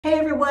Hey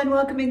everyone,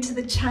 welcome into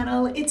the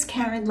channel. It's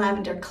Karen,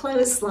 Lavender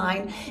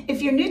Clothesline.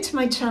 If you're new to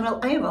my channel,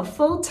 I am a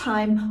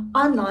full-time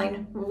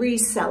online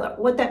reseller.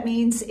 What that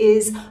means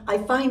is I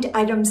find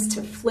items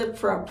to flip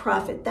for a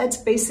profit. That's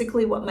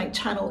basically what my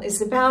channel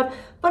is about,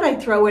 but I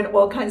throw in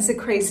all kinds of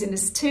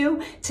craziness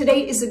too.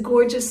 Today is a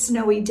gorgeous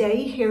snowy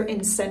day here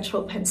in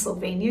central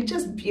Pennsylvania,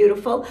 just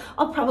beautiful.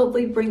 I'll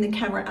probably bring the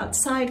camera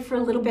outside for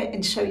a little bit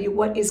and show you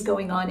what is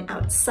going on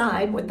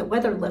outside, what the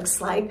weather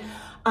looks like.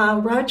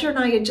 Roger and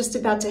I are just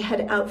about to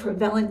head out for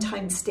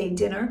Valentine's Day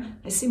dinner.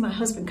 I see my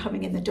husband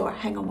coming in the door.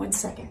 Hang on one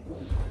second.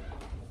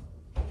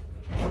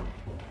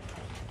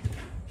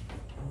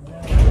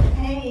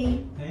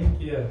 Hey. Thank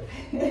you.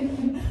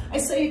 I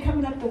saw you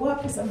coming up the walk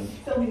because I'm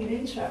filming an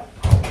intro.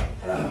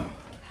 Oh.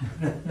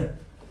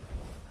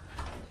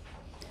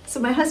 So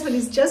my husband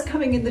is just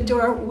coming in the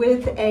door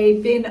with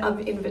a bin of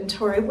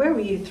inventory. Where were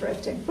you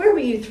thrifting? Where were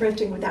you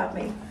thrifting without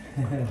me?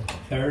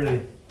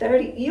 30.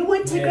 30. You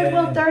went to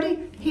Goodwill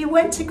 30? He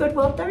went to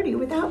Goodwill 30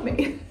 without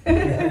me.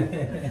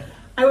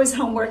 I was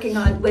home working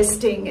on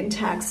listing and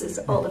taxes,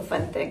 all the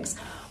fun things.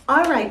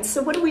 All right,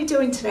 so what are we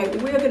doing today?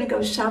 We're going to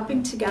go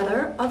shopping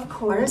together, of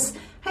course.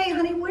 Hey,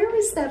 honey, where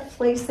is that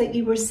place that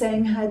you were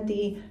saying had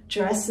the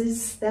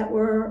dresses that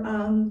were,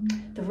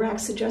 the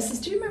racks of dresses?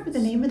 Do you remember the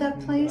name of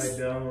that place? I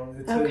don't.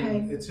 It's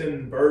okay. It's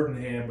in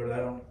Birmingham, but I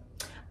don't.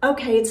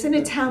 Okay, it's in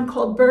a town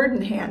called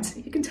Birmingham.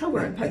 You can tell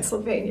we're in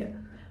Pennsylvania.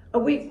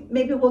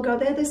 Maybe we'll go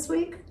there this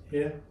week?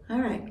 Yeah. All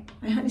right.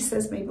 My honey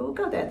says maybe we'll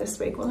go there this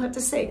week. We'll have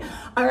to see.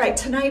 All right.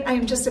 Tonight I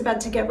am just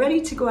about to get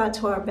ready to go out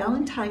to our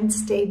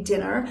Valentine's Day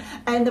dinner.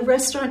 And the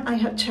restaurant I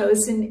have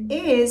chosen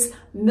is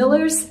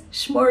Miller's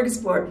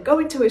Smorgasbord.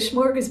 Going to a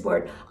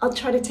smorgasbord. I'll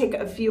try to take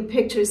a few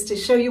pictures to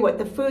show you what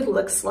the food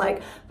looks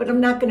like, but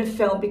I'm not going to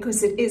film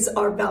because it is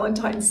our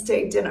Valentine's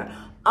Day dinner.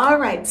 All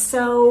right.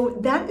 So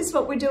that is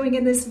what we're doing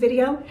in this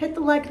video. Hit the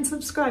like and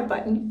subscribe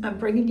button. I'm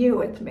bringing you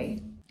with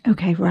me.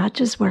 Okay,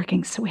 Roger's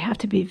working, so we have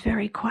to be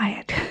very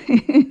quiet.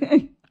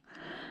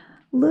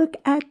 Look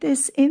at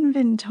this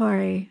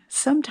inventory.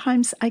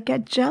 Sometimes I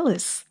get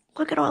jealous.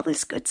 Look at all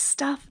this good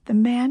stuff the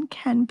man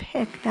can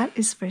pick. That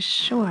is for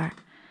sure.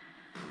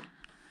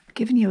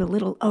 Giving you a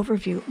little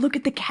overview. Look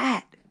at the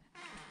cat.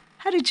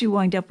 How did you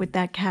wind up with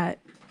that cat?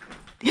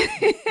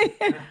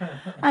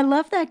 I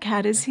love that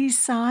cat. Is he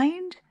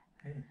signed?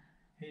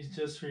 He's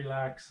just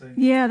relaxing.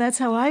 Yeah, that's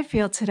how I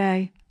feel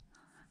today.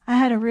 I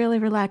had a really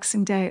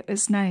relaxing day. It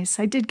was nice.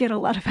 I did get a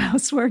lot of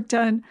housework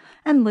done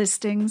and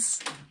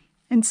listings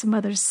and some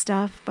other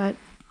stuff, but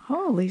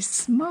holy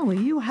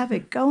smoly, you have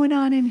it going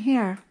on in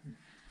here.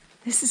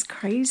 This is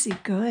crazy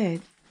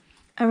good.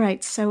 All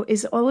right, so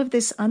is all of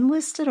this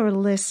unlisted or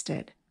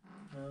listed?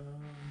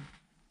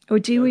 Or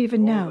do you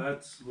even know?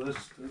 That's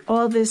listed.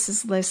 All this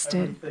is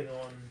listed.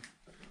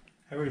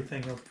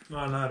 Everything,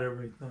 well, not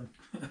everything.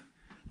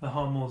 The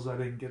Hummels I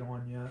didn't get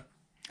on yet.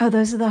 Oh,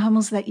 those are the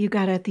Hummels that you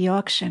got at the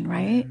auction,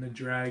 right? And the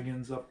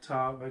dragons up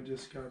top, I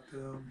just got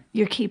them.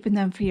 You're keeping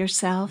them for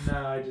yourself?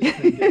 No, I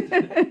just didn't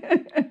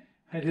get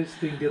I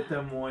just didn't get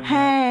them one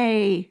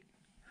Hey,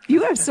 yet.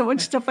 You have so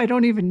much stuff I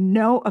don't even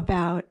know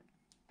about.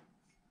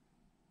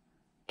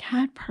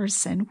 Cat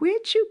person,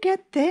 where'd you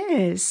get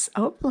this?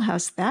 Opal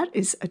House, that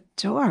is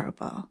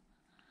adorable.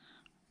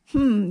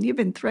 You've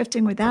been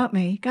thrifting without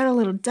me. Got a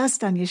little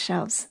dust on your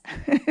shelves.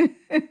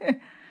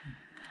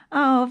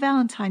 Oh,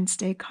 Valentine's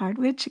Day card.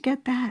 Where'd you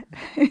get that?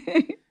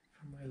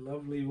 My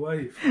lovely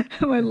wife.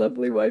 My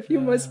lovely wife. You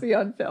must be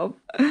on film.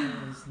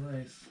 That's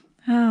nice.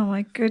 Oh,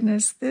 my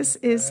goodness. This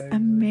is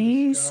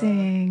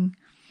amazing.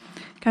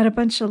 Got a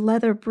bunch of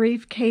leather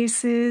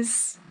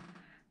briefcases.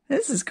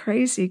 This is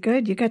crazy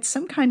good. You got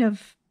some kind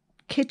of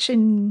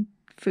kitchen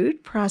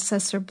food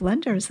processor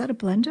blender. Is that a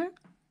blender?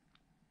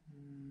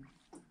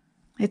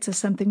 It's a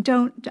something.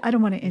 I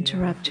don't want to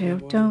interrupt you.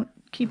 Don't.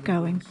 Keep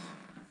going.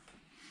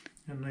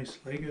 A nice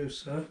Lego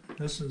set.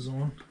 This is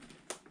one.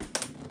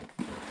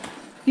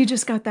 You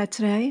just got that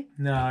today?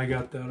 No, I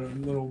got that a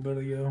little bit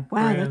ago.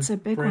 Wow, that's a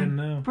big one. Brand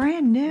new.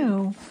 Brand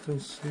new. Still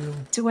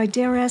sealed. Do I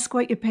dare ask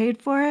what you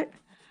paid for it?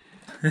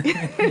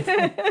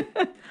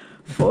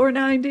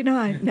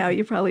 $4.99. No,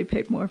 you probably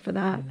paid more for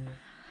that. Yeah.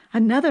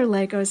 Another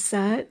Lego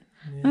set.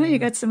 Yeah. Oh, you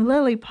got some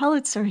Lily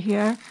Pulitzer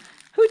here.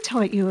 Who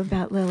taught you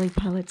about Lily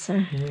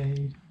Pulitzer? Yeah,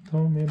 he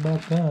told me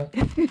about that.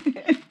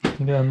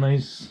 You got a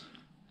nice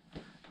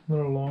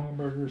little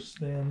Longaberger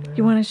stand there.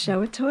 You want to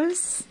show it to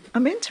us?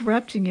 I'm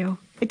interrupting you.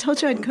 I told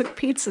you I'd cook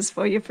pizzas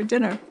for you for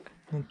dinner.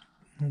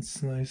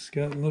 That's nice.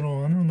 Got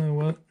little, I don't know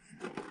what.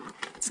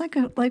 It's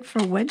like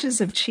for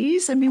wedges of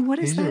cheese. I mean, what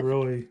is that? These are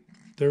really,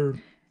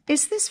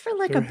 Is this for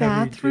like a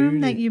bathroom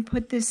that you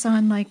put this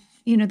on, like,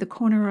 you know, the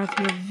corner of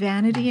your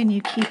vanity and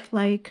you keep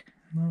like,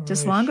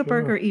 does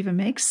Longaberger even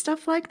make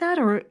stuff like that?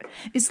 Or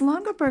is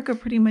Longaberger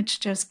pretty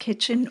much just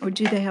kitchen, or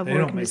do they have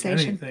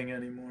organization? They don't make anything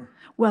anymore.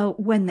 Well,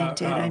 when they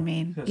did, I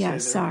mean. Yeah,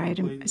 sorry,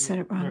 I said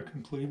it wrong. They're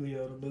completely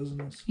out of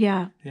business.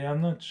 Yeah. Yeah,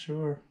 I'm not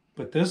sure.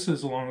 But this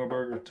is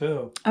Longaberger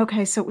too.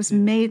 Okay, so it was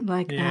made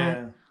like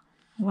that.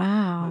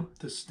 Wow. But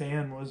the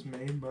stand was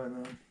made by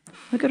them.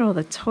 Look at all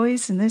the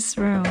toys in this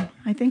room.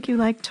 I think you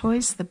like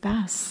toys the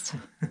best.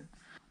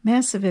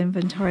 Massive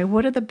inventory.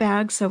 What are the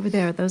bags over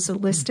there? Those are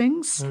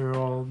listings? They're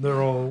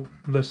all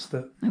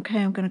listed. Okay,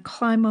 I'm going to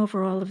climb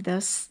over all of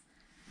this.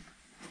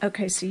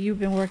 Okay, so you've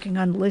been working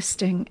on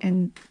listing,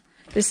 and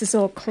this is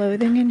all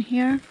clothing in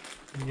here?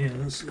 Yeah,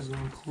 this is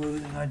all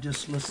clothing. I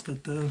just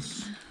listed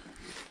this.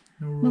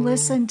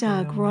 Mellissa and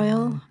Doug,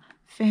 Royal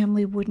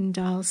Family Wooden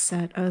Doll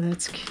Set. Oh,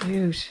 that's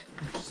cute.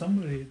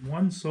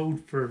 One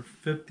sold for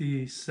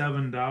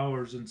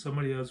 $57 and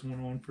somebody has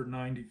one on for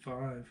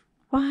 $95.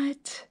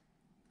 What?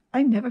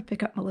 I never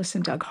pick up Mellissa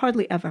and Doug,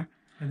 hardly ever.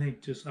 I think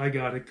I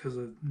got it because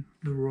of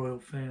the royal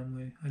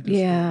family. I just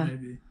yeah, thought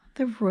maybe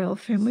the royal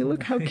family.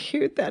 Look how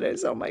cute that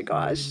is. Oh my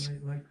gosh.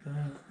 Like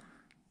that.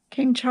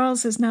 King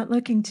Charles is not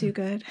looking too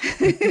good.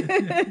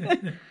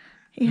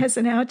 He has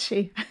an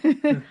ouchie.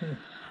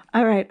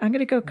 All right, I'm going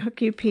to go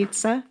cook you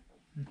pizza.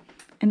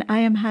 And I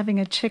am having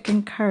a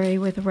chicken curry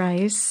with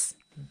rice.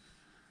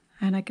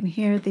 And I can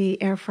hear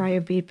the air fryer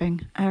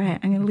beeping. All right,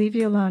 I'm going to leave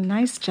you alone.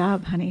 Nice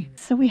job, honey.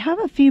 So we have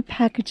a few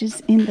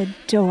packages in the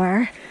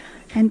door.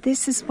 And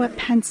this is what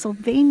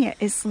Pennsylvania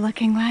is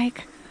looking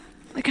like.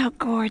 Look how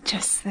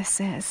gorgeous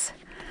this is.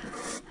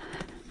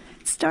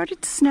 It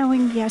started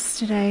snowing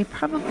yesterday,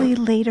 probably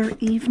later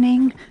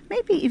evening,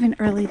 maybe even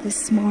early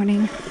this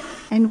morning.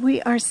 And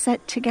we are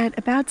set to get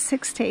about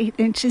 6 to 8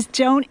 inches.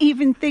 Don't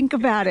even think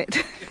about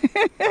it.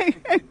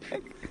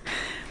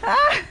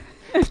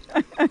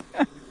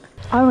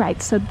 All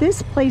right, so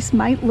this place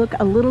might look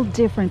a little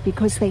different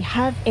because they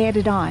have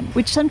added on,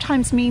 which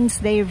sometimes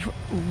means they've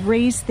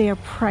raised their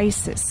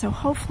prices. So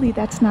hopefully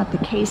that's not the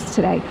case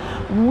today.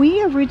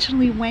 We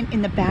originally went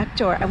in the back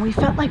door and we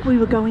felt like we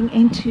were going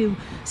into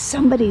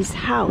somebody's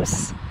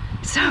house.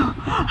 So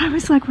I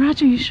was like,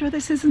 Roger, you sure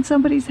this isn't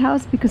somebody's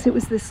house? Because it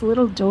was this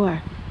little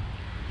door.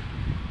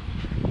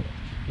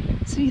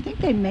 So you think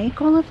they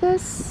make all of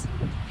this?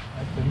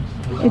 I think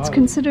so. It's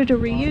considered a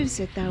reuse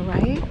it though,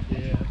 right?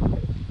 Yeah.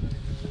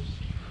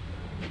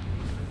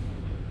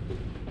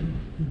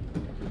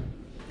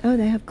 Oh,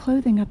 they have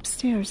clothing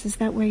upstairs. Is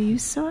that where you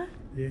saw it?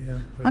 Yeah.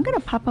 I'm going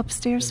to pop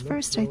upstairs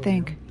first, I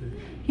think.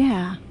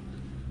 Yeah.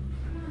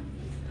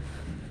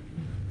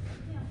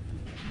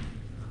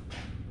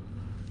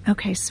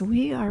 Okay, so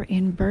we are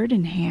in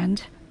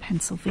Birdenhand,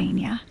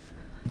 Pennsylvania.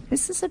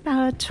 This is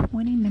about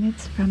 20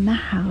 minutes from the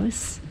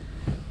house.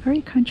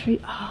 Very country.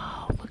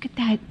 Oh, look at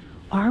that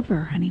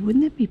arbor, honey.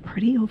 Wouldn't that be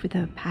pretty over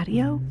the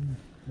patio?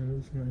 That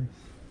is nice.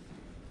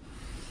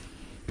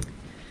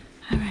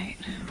 All right.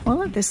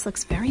 All of this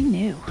looks very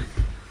new.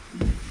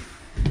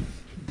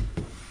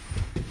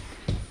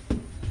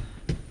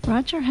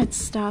 Roger had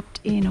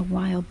stopped in a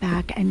while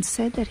back and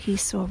said that he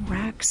saw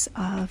racks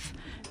of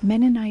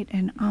Mennonite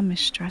and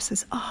Amish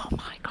dresses. Oh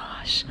my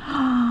gosh.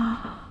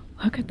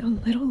 Look at the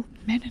little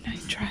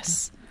Mennonite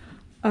dress.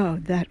 Oh,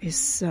 that is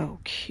so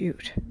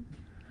cute.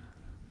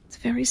 It's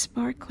very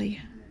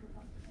sparkly.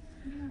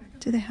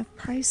 Do they have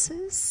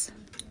prices?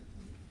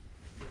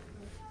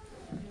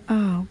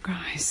 Oh,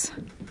 guys.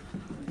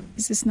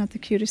 Is this not the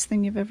cutest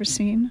thing you've ever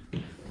seen?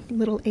 A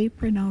little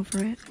apron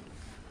over it.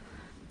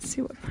 Let's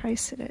see what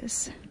price it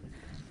is.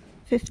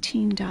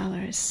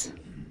 $15.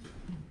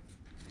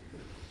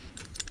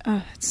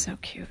 Oh, it's so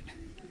cute.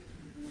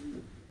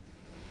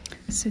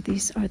 So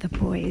these are the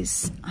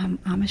boys'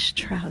 Amish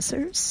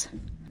trousers.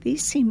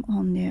 These seem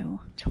all new.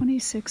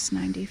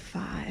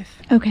 $26.95.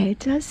 Okay, it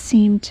does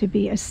seem to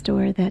be a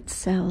store that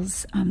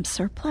sells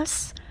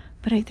surplus,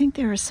 but I think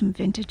there are some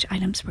vintage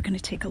items we're going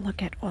to take a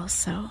look at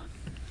also.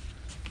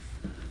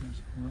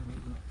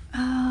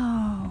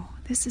 Oh,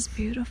 this is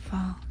beautiful.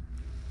 How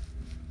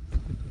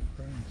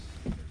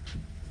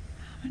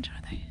much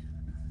are they?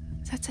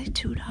 Does that say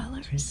 $2?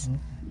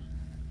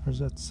 Or is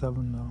that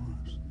 $7?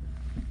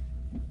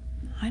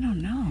 I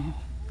don't know.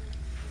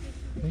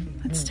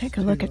 Let's take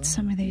a look at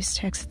some of these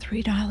tags.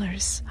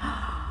 $3.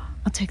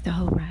 I'll take the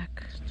whole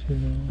rack.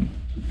 $2.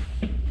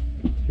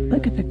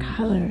 Look at the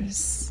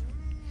colors.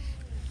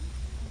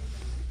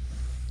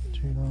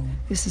 $3.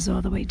 This is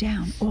all the way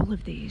down. All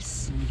of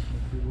these.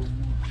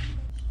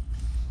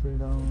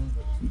 $3.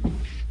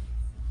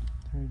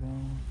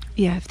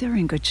 Yeah, if they're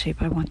in good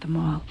shape, I want them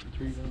all.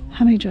 $3.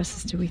 How many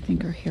dresses do we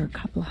think are here? A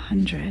couple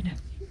hundred.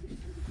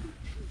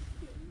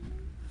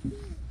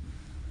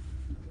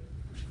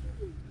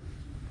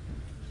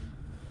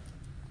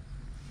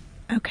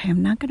 Okay,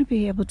 I'm not going to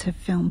be able to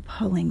film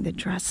pulling the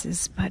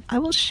dresses, but I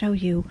will show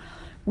you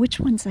which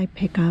ones I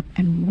pick up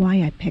and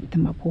why I picked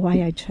them up,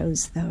 why I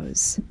chose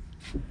those.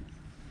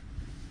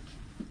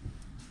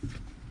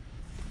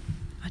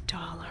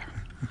 $1.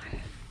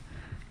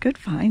 Good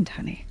find,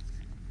 honey.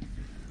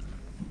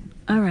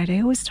 All right,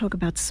 I always talk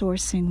about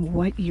sourcing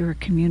what your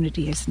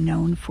community is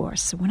known for.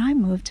 So when I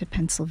moved to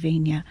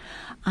Pennsylvania,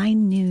 I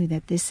knew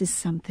that this is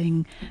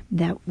something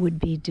that would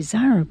be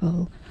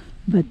desirable,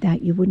 but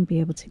that you wouldn't be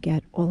able to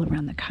get all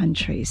around the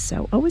country.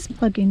 So always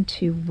plug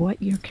into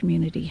what your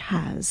community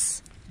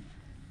has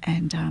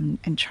and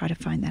try to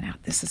find that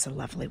out. This is a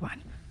lovely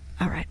one.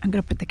 All right, I'm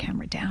gonna put the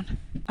camera down.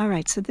 All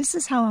right, so this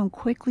is how I'm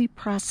quickly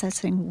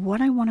processing what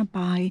I wanna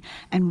buy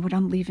and what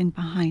I'm leaving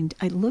behind.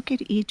 I look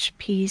at each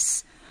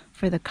piece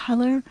for the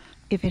color,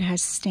 if it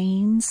has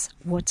stains,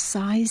 what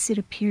size it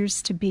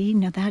appears to be.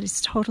 Now that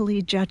is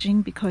totally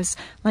judging because,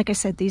 like I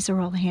said, these are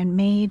all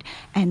handmade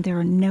and there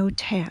are no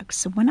tags.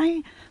 So when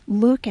I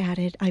look at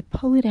it, I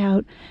pull it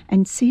out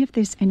and see if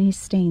there's any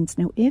stains.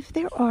 Now, if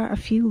there are a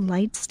few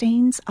light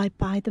stains, I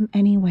buy them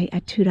anyway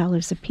at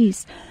 $2 a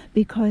piece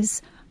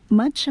because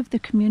much of the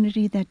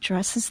community that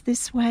dresses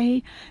this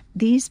way,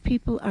 these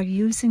people are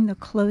using the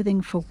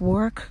clothing for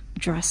work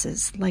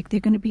dresses. Like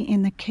they're going to be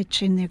in the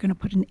kitchen, they're going to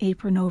put an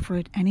apron over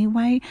it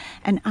anyway.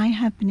 And I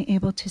have been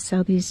able to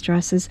sell these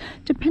dresses,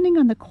 depending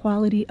on the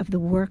quality of the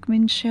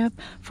workmanship,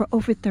 for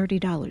over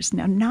 $30.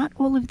 Now, not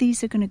all of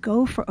these are going to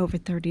go for over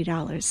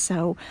 $30.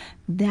 So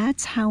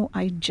that's how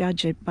I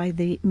judge it, by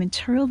the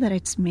material that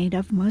it's made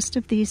of. Most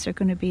of these are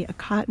going to be a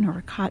cotton or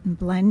a cotton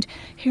blend.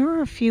 Here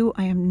are a few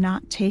I am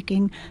not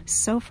taking.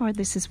 So far,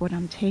 this is what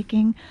I'm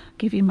taking. I'll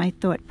give you my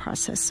thought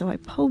process. So I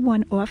pull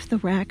one off the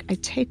rack. I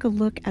take a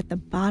look at the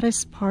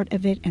bodice part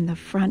of it and the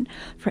front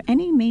for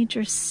any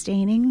major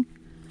staining.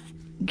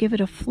 Give it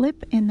a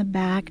flip in the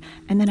back,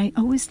 and then I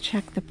always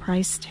check the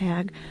price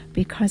tag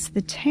because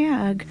the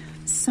tag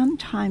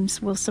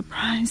sometimes will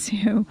surprise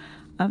you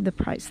of the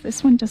price.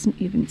 This one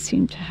doesn't even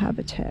seem to have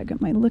a tag.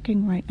 Am I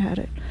looking right at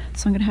it?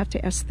 So I'm going to have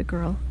to ask the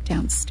girl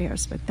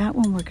downstairs, but that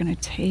one we're going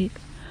to take.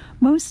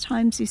 Most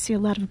times you see a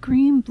lot of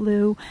green,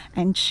 blue,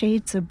 and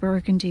shades of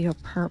burgundy or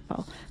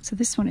purple. So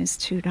this one is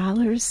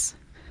 $2.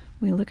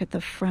 We look at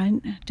the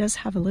front. It does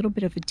have a little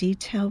bit of a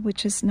detail,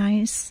 which is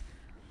nice.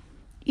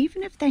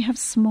 Even if they have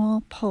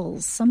small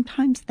pulls,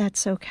 sometimes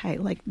that's okay.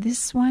 Like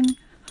this one,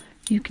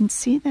 you can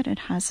see that it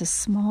has a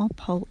small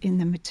pull in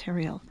the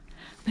material.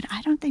 But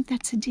I don't think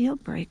that's a deal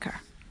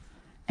breaker.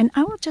 And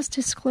I will just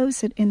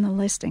disclose it in the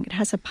listing. It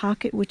has a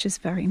pocket, which is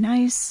very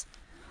nice.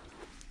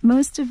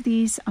 Most of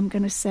these, I'm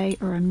going to say,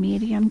 are a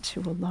medium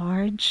to a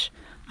large.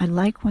 I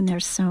like when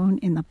they're sewn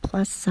in the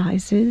plus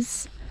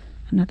sizes.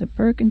 Another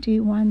burgundy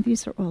one.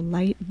 These are all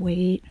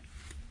lightweight.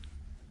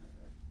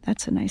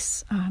 That's a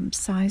nice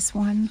size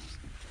one.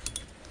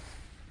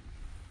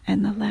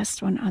 And the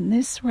last one on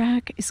this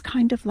rack is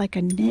kind of like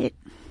a knit.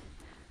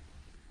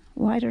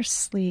 Wider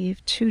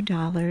sleeve,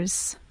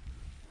 $2.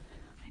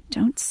 I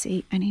don't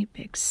see any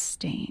big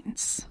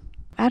stains.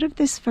 Out of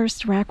this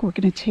first rack, we're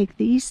going to take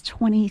these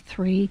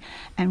 23,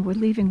 and we're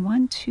leaving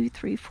 1, 2,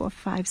 3, 4,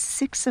 5,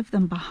 6 of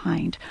them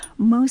behind,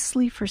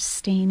 mostly for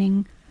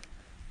staining.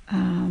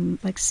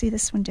 Like, see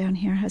this one down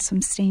here has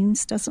some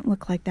stains. Doesn't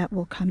look like that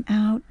will come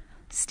out.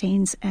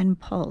 Stains and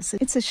pulls.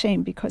 It's a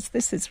shame because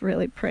this is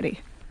really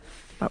pretty.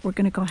 But we're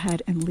going to go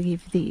ahead and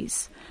leave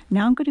these.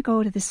 Now I'm going to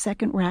go to the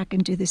second rack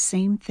and do the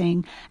same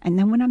thing. And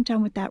then when I'm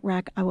done with that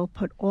rack, I will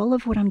put all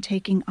of what I'm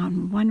taking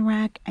on one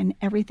rack and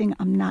everything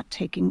I'm not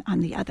taking on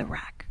the other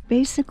rack.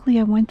 Basically,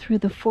 I went through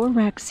the 4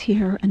 racks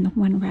here and the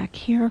 1 rack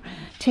here,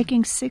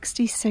 taking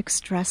 66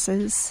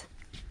 dresses.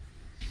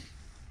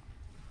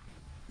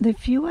 The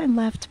few I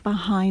left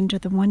behind are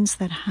the ones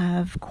that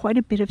have quite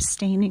a bit of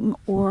staining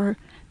or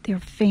they're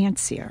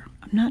fancier.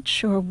 I'm not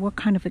sure what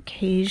kind of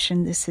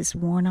occasion this is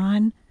worn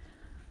on.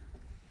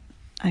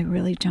 I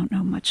really don't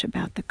know much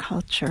about the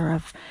culture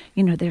of,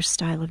 you know, their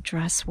style of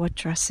dress, what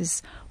dress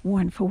is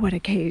worn for what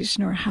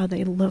occasion, or how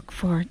they look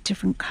for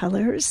different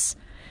colors.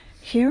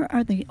 Here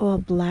are the all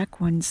black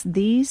ones.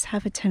 These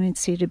have a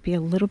tendency to be a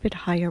little bit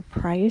higher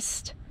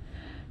priced.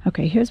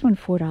 Okay, here's one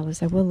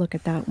 $4. I will look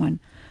at that one.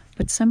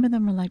 But some of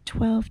them are like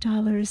 $12,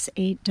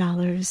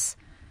 $8,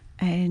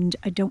 and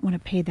I don't want to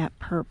pay that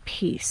per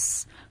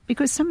piece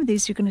because some of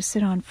these you're going to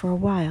sit on for a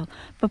while.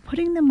 But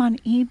putting them on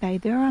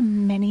eBay, there are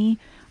many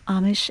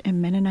Amish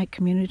and Mennonite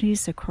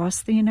communities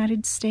across the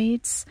United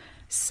States.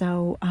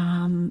 So,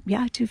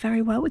 yeah, I do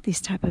very well with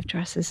these type of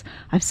dresses.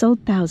 I've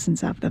sold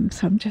thousands of them,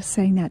 so I'm just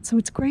saying that. So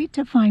it's great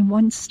to find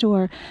one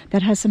store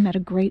that has them at a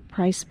great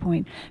price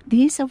point.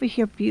 These over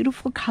here,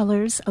 beautiful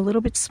colors, a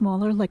little bit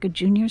smaller, like a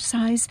junior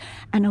size,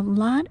 and a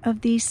lot of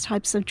these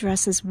types of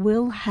dresses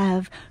will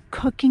have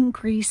cooking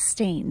grease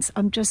stains.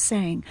 I'm just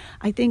saying.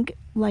 I think,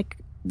 like,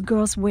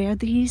 girls wear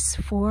these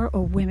for,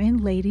 or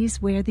women,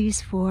 ladies wear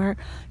these for,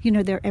 you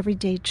know, their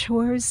everyday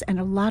chores, and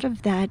a lot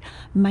of that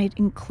might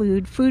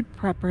include food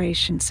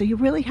preparation. So you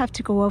really have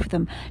to go over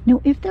them.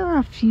 Now, if there are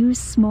a few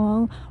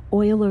small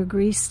oil or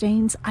grease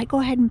stains, I go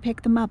ahead and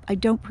pick them up. I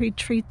don't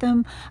pre-treat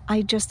them.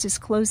 I just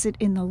disclose it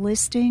in the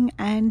listing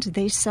and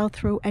they sell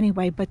through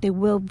anyway, but they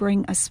will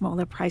bring a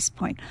smaller price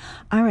point.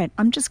 All right,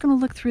 I'm just going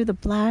to look through the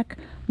black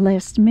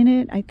last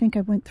minute. I think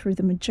I went through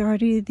the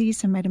majority of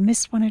these. I might have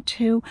missed 1 or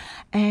 2.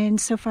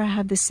 And so far I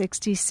have the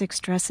 66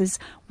 dresses.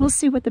 We'll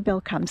see what the bill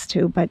comes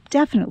to, but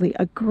definitely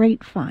a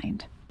great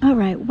find. All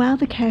right, while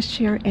the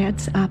cashier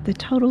adds up the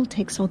total,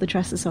 takes all the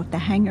dresses off the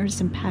hangers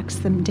and packs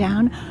them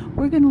down,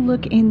 we're going to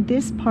look in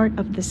this part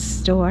of the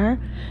store.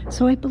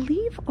 So I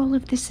believe all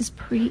of this is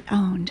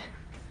pre-owned.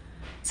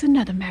 It's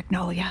another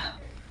magnolia.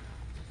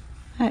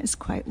 That is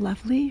quite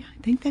lovely.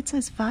 I think that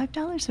says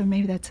 $5 or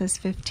maybe that says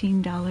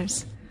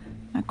 $15.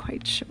 Not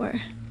quite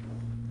sure.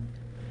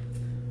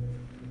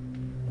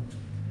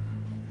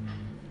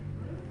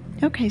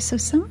 Okay, so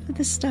some of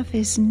the stuff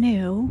is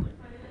new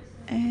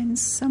and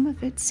some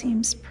of it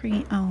seems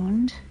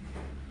pre-owned.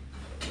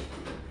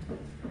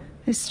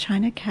 This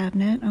china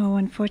cabinet, oh,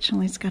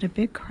 unfortunately it's got a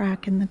big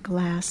crack in the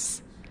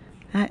glass.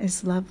 That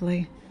is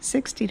lovely.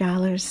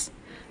 $60.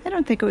 I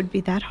don't think it would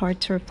be that hard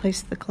to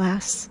replace the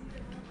glass.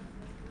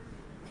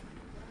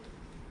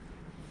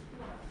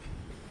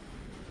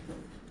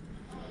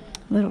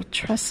 Little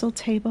trestle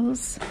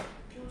tables.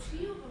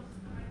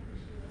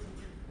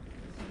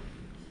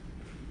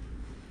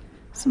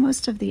 So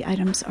most of the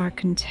items are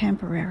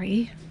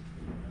contemporary.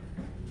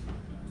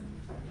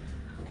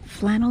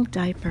 Flannel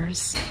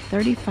diapers,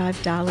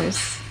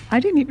 $35. I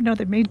didn't even know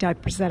they made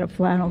diapers out of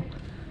flannel.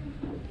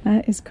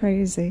 That is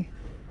crazy.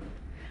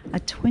 A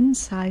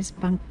twin-size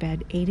bunk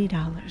bed,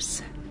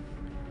 $80.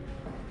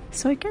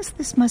 So I guess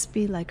this must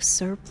be like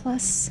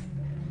surplus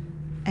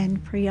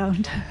and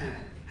pre-owned.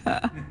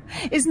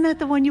 Isn't that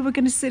the one you were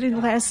going to sit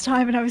in last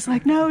time? And I was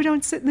like, no,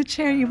 don't sit in the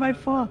chair, you might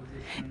fall.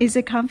 Is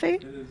it comfy?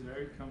 It is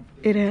very comfy.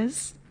 It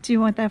is? Do you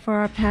want that for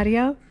our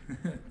patio?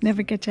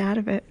 Never get you out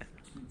of it.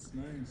 It's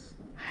nice.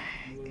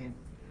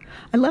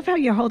 I love how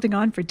you're holding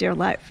on for dear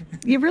life.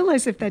 You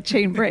realize if that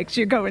chain breaks,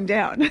 you're going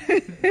down.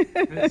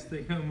 This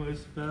thing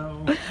almost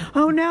fell.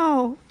 Oh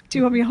no. Do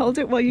you want me to hold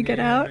it while you get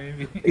out?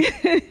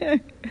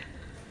 Maybe.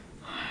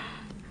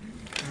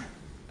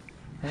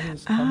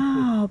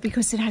 Oh,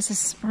 because it has a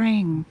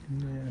spring.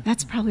 Yeah.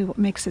 That's probably what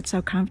makes it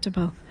so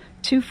comfortable.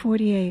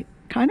 $248.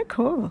 Kind of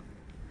cool.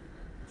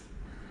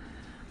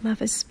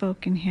 Love is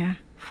spoken here.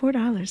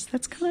 $4.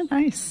 That's kind of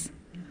nice.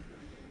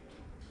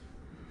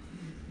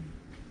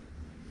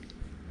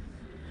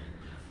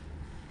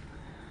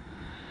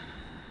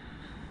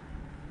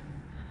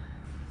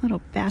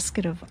 Little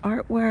basket of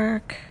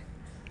artwork.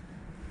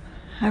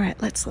 All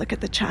right, let's look at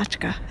the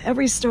tchotchke.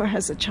 Every store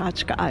has a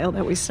tchotchke aisle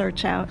that we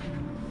search out.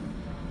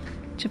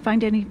 Did you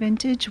find any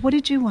vintage? What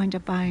did you wind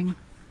up buying?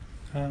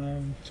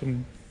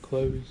 Some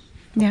clothes.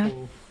 Yeah.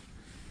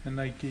 A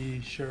Nike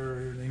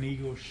shirt, an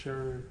Eagle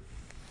shirt.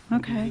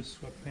 Okay.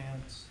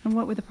 Sweatpants. And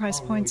what were the price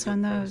All points really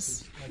on good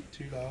those?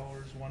 prices, like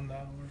 $2,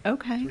 $1,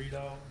 Okay.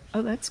 $3.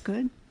 Oh, that's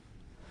good.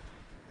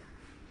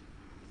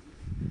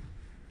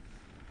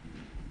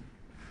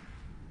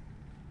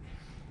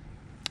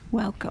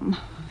 Welcome.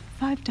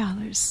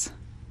 $5.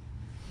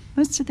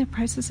 Most of their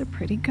prices are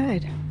pretty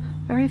good.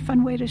 Very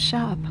fun way to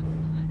shop.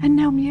 And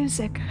now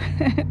music.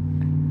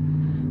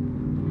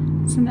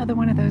 It's another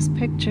one of those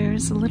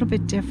pictures, a little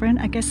bit different.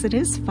 I guess it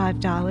is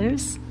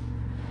 $5.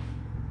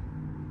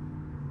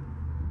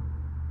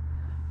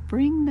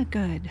 Bring the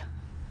good.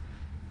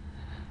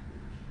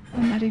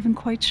 I'm not even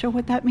quite sure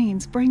what that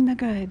means. Bring the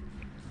good.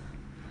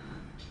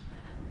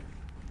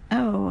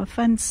 Oh, a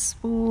fun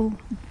spool.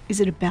 Is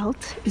it a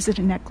belt? Is it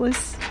a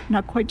necklace?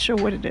 Not quite sure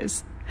what it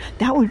is.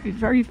 That would be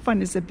very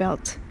fun as a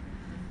belt.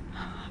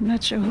 I'm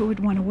not sure who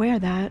would want to wear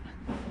that.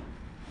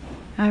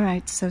 All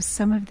right, so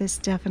some of this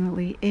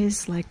definitely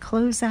is like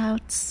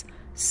closeouts,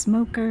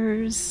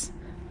 smokers,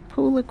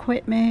 pool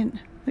equipment.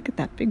 Look at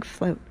that big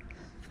float.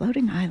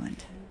 Floating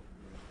island.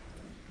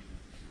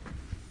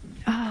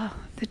 Ah,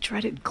 the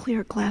dreaded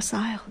clear glass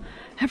aisle.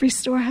 Every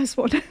store has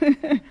one.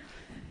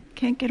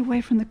 Can't get away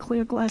from the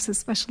clear glass,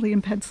 especially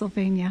in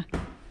Pennsylvania.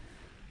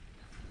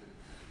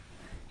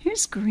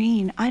 Here's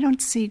green. I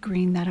don't see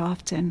green that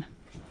often.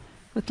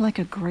 With like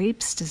a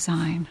grapes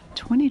design.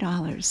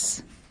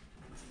 $20.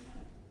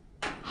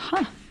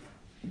 Huh.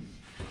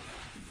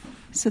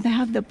 So they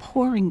have the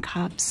pouring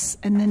cups,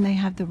 and then they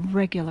have the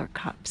regular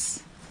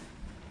cups.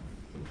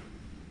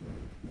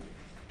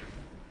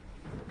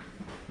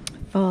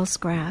 False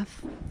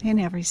graph in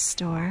every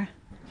store.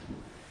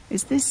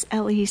 Is this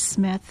L.E.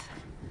 Smith?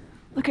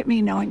 Look at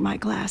me knowing my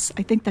glass.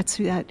 I think that's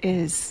who that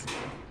is.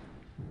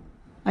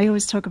 I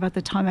always talk about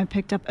the time I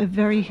picked up a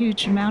very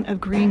huge amount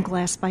of green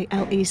glass by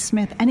L.E.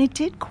 Smith, and it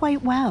did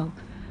quite well.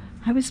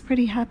 I was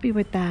pretty happy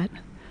with that.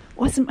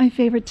 Wasn't my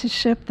favorite to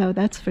ship, though,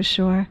 that's for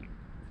sure.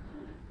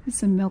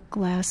 It's a milk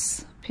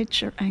glass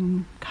pitcher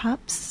and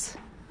cups.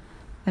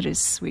 That is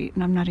sweet,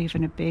 and I'm not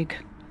even a big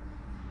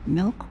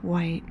milk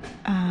white.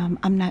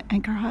 I'm not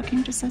anchor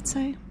hocking, does that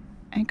say?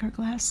 Anchor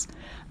glass.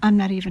 I'm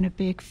not even a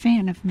big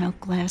fan of milk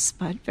glass,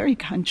 but very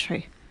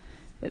country.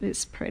 It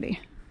is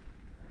pretty.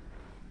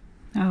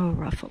 Oh,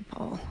 ruffle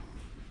bowl.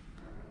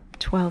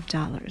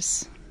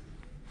 $12.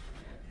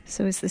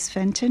 So is this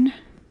Fenton?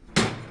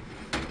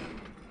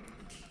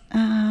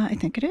 I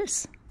think it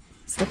is.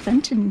 It's the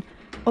Fenton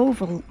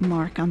oval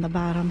mark on the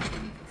bottom.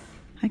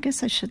 I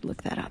guess I should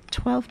look that up.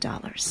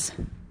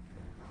 $12.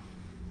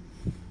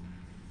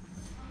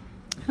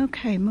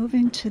 Okay,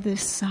 moving to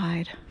this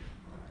side.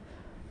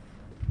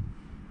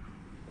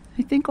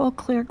 I think all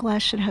clear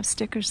glass should have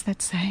stickers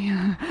that say,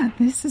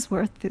 this is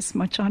worth this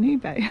much on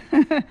eBay.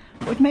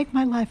 Would make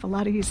my life a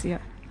lot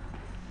easier.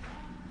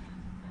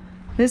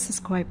 This is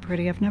quite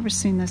pretty. I've never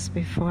seen this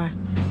before.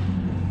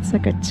 It's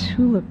like a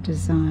tulip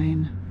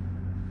design.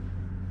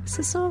 Is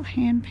this all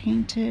hand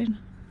painted?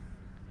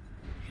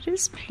 It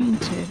is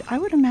painted. I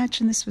would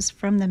imagine this was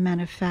from the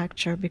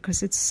manufacturer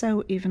because it's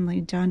so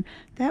evenly done.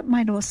 That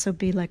might also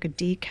be like a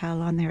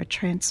decal on their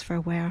transfer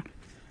wear.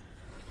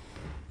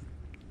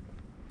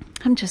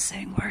 I'm just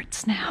saying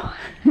words now.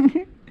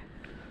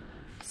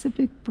 It's a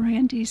big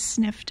brandy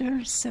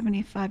snifter,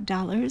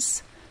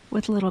 $75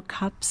 with little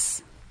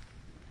cups.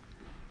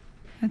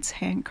 That's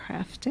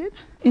handcrafted.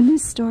 In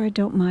this store, I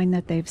don't mind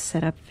that they've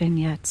set up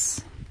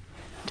vignettes.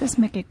 It does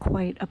make it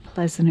quite a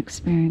pleasant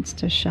experience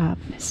to shop.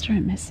 Mr.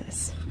 and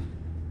Mrs.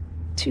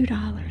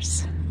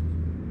 $2.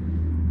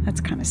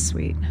 That's kind of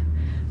sweet.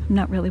 I'm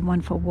not really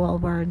one for wall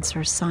words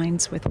or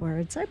signs with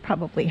words. I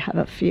probably have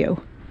a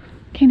few.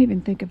 Can't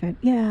even think of it.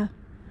 Yeah.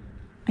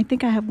 I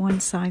think I have one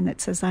sign that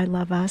says I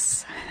love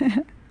us.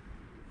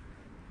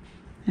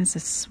 There's a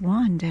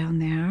swan down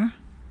there.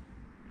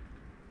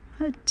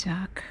 A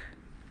duck.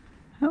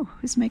 Oh,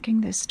 who's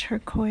making this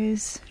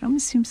turquoise? It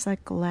almost seems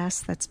like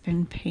glass that's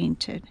been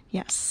painted.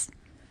 Yes.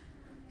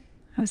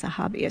 That was a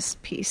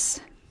hobbyist piece.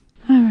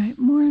 All right,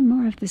 more and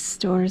more of the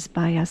stores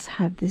by us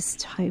have this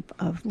type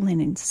of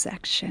linen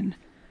section.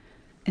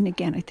 And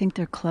again, I think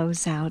they're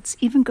closeouts.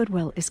 Even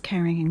Goodwill is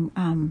carrying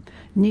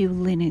new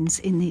linens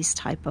in these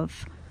type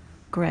of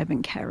grab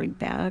and carry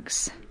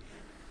bags.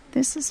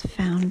 This is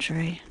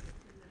Foundry,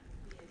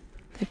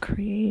 the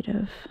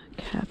creative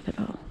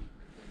capital.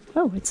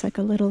 Oh, it's like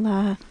a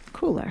little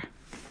cooler.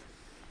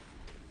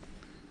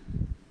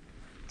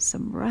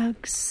 Some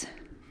rugs.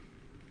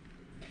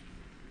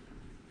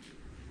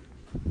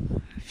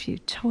 A few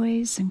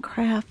toys and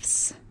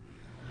crafts.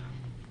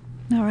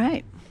 All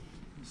right.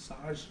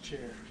 Massage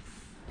chair.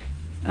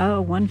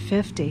 Oh,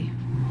 $150.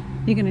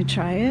 You gonna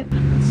try it?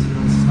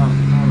 It's not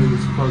probably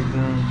just plugged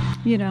in.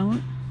 You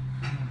don't?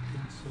 I don't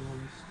think so.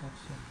 This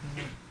stuff's up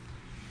there.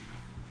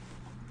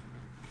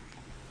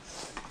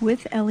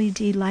 With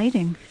LED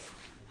lighting.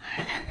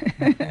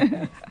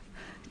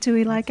 Do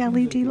we like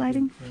LED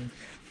lighting?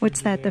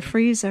 What's that, the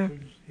freezer?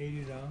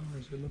 $80,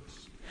 it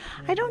looks.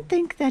 I don't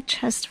think that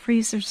chest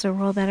freezers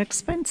are all that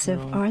expensive,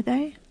 No. are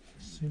they?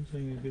 Seems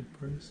like a good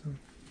price. Huh?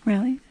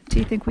 Really? Do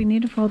you think we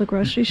need it for all the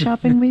grocery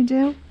shopping we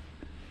do?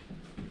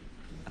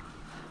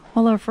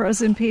 All our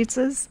frozen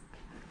pizzas?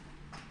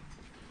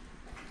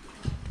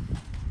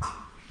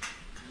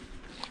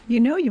 You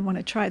know you want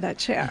to try that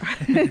chair.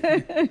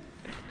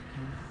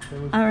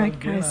 All right,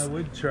 guys. I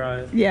would try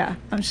it. Yeah,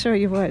 I'm sure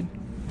you would.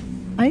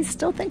 I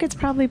still think it's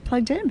probably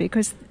plugged in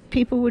because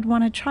people would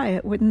want to try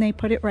it. Wouldn't they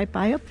put it right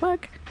by a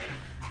plug?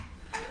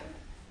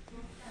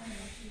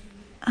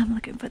 I'm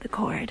looking for the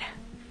cord.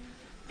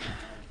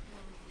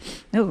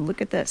 Oh,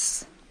 look at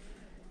this.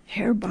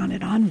 Hair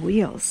bonnet on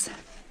wheels.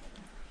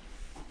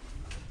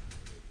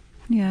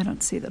 Yeah, I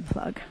don't see the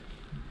plug.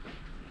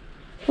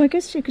 Well, I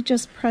guess you could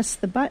just press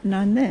the button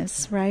on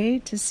this,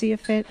 right? To see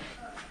if it...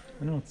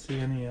 I don't see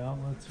any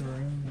outlets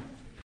around.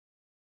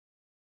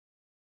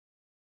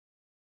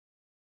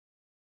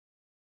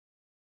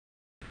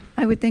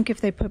 I would think if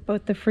they put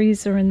both the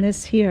freezer and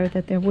this here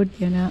that there would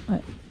be an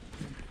outlet.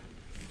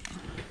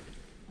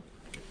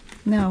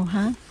 No,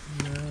 huh? No.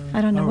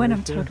 I don't know what right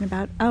I'm there. talking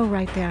about. Oh,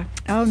 right there.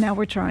 Oh, now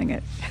we're trying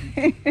it.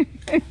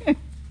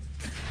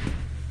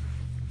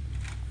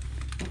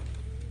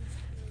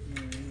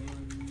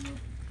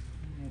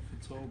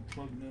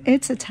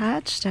 It's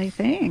attached, I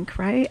think,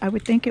 right? I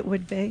would think it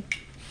would be.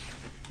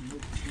 It's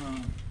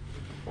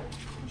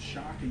a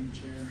shocking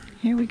chair.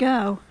 Here we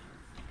go.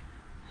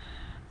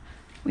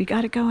 We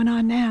got it going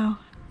on now.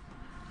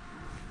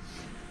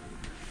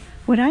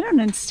 What I don't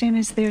understand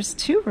is there's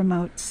two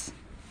remotes.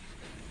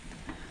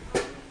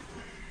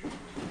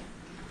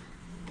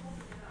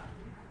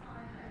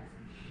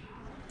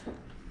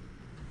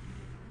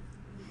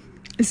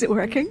 Is it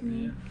working?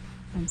 Yeah.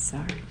 I'm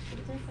sorry.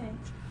 It's okay.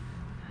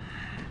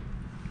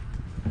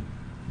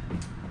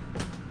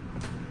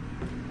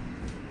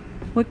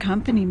 What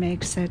company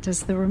makes it?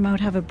 Does the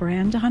remote have a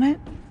brand on it?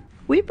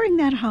 We bring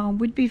that home.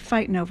 We'd be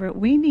fighting over it.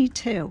 We need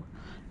two.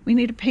 We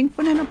need a pink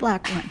one and a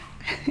black one.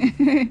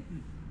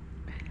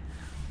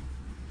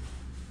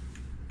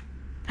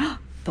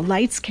 The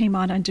lights came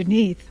on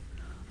underneath.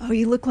 Oh,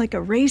 you look like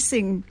a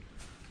racing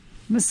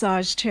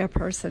massage chair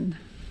person.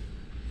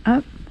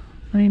 Oh,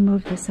 let me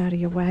move this out of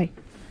your way.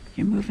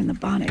 You're moving the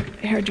bonnet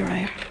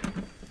hairdryer.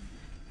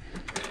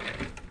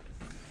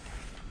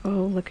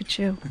 Oh, look at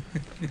you.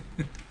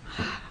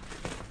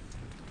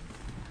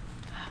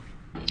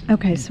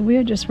 Okay, so we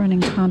are just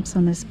running comps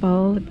on this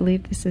bowl. I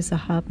believe this is a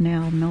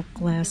hobnail, milk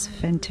glass,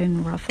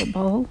 Fenton, ruffle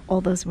bowl, all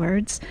those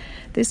words.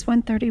 This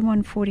one,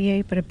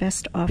 $31.48, but a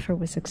best offer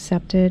was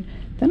accepted.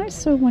 Then I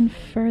saw one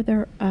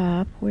further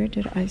up. Where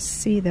did I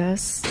see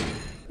this?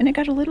 And I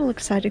got a little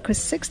excited because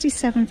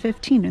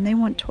 $67.15 and they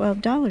want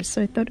 $12.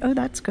 So I thought, oh,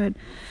 that's good.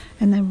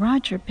 And then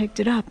Roger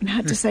picked it up and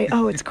had to say,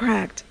 oh, it's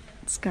cracked.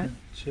 It's got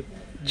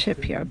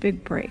chip here, a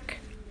big break.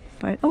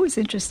 but always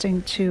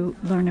interesting to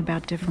learn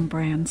about different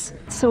brands.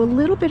 So a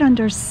little bit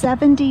under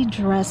 70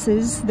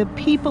 dresses. The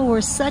people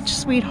were such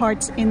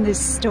sweethearts in this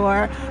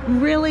store,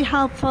 really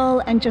helpful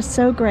and just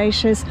so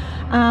gracious.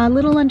 A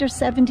little under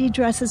 70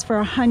 dresses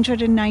for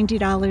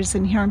 $190,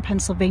 and here in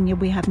Pennsylvania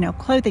we have no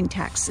clothing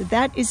tax, so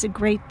that is a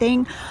great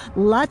thing.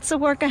 Lots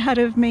of work ahead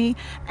of me,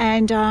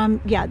 and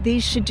yeah,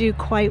 these should do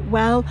quite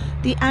well.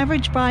 The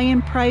average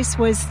buy-in price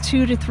was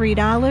 $2 to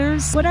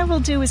 $3. What I will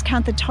do is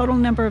count the total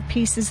number of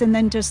pieces and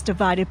then just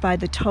divide it by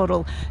the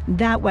total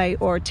that way,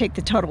 or take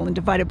the total and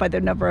divide it by the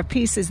number of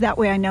pieces. That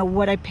way I know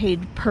what I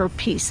paid per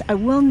piece. I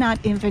will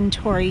not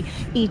inventory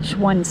each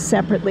one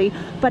separately,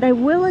 but I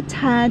will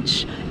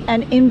attach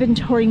an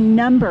inventory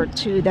number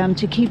to them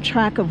to keep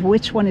track of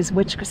which one is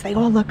which, because they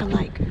all look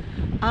alike.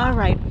 All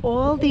right,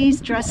 all these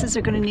dresses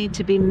are going to need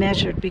to be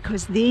measured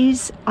because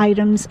these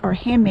items are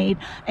handmade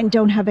and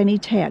don't have any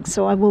tags.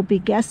 So I will be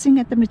guessing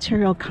at the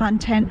material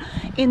content.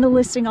 In the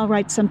listing, I'll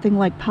write something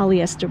like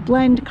polyester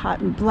blend,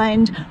 cotton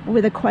blend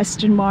with a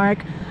question mark.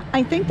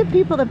 I think the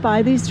people that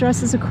buy these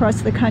dresses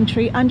across the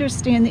country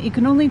understand that you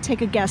can only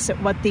take a guess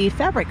at what the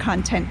fabric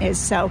content is.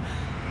 So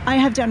I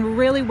have done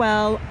really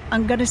well.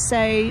 I'm going to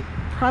say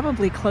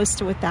probably close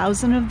to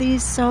 1,000 of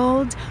these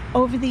sold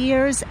over the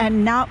years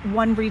and not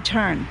one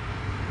return.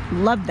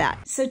 Love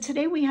that. So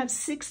today we have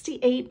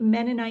 68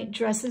 Mennonite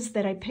dresses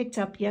that I picked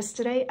up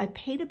yesterday. I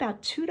paid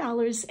about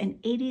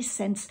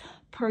 $2.80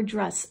 per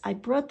dress. I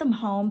brought them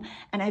home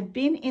and I've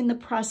been in the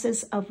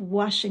process of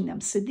washing them.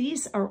 So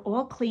these are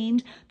all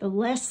cleaned. The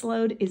last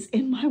load is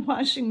in my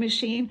washing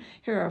machine.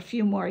 Here are a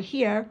few more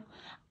here.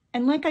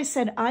 And like I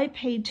said, I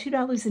paid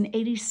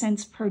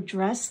 $2.80 per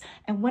dress.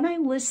 And when I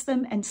list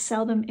them and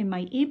sell them in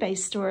my eBay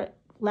store,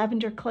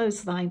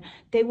 Lavenderclothesline,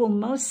 they will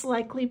most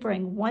likely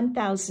bring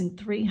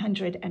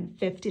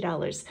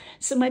 $1,350.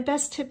 So my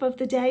best tip of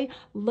the day,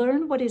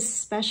 learn what is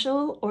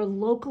special or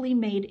locally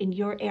made in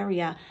your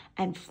area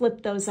and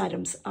flip those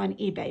items on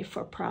eBay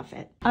for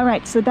profit. All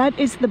right, so that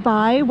is the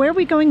buy. Where are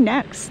we going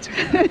next?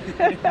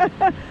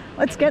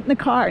 Let's get in the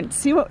car and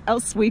see what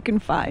else we can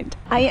find.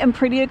 I am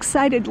pretty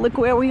excited. Look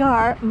where we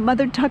are,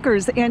 Mother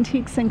Tucker's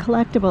Antiques and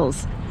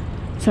Collectibles.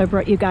 So I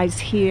brought you guys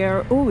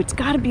here. Oh, it's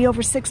got to be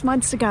over 6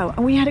 months ago,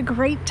 and we had a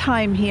great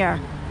time here.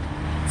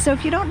 So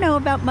if you don't know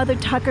about Mother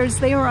Tucker's,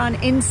 they are on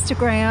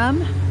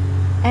Instagram,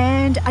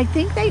 and I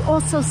think they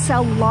also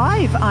sell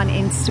live on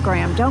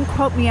Instagram. Don't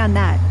quote me on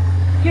that.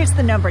 Here's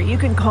the number. You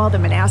can call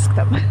them and ask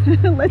them.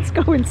 Let's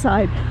go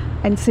inside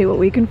and see what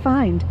we can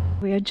find.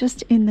 We are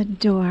just in the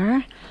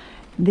door.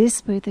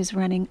 This booth is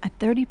running a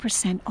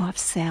 30% off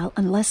sale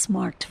unless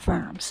marked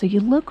firm. So you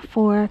look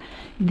for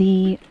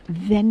the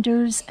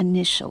vendor's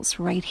initials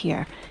right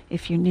here.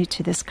 If you're new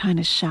to this kind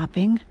of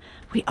shopping,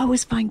 we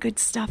always find good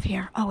stuff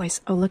here. Always.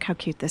 Oh, look how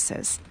cute this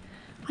is.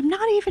 I'm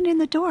not even in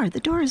the door.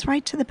 The door is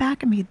right to the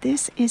back of me.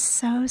 This is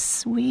so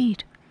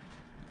sweet.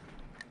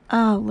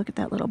 Oh, look at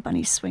that little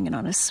bunny swinging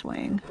on a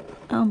swing.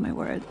 Oh, my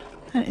word.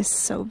 That is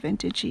so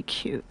vintagey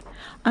cute.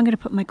 I'm going to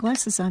put my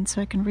glasses on so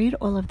I can read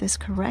all of this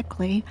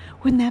correctly.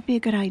 Wouldn't that be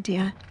a good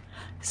idea?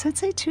 Does that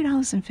say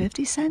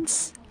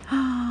 $2.50?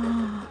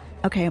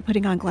 Okay, I'm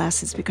putting on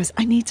glasses because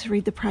I need to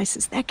read the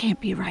prices. That can't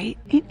be right.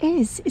 It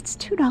is. It's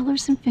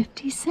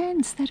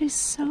 $2.50. That is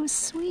so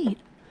sweet.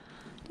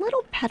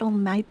 Little petal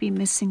might be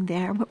missing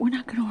there, but we're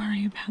not going to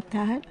worry about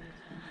that.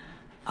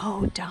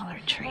 Oh,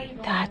 Dollar Tree.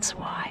 That's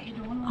why.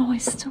 Oh, I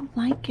still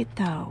like it,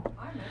 though.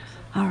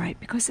 All right,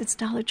 because it's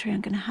Dollar Tree,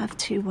 I'm going to have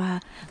to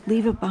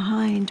leave it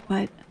behind,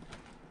 but...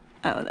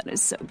 Oh, that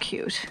is so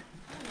cute.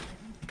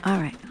 All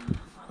right,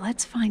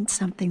 let's find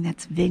something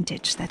that's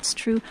vintage, that's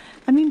true.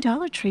 I mean,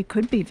 Dollar Tree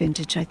could be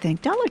vintage, I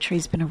think. Dollar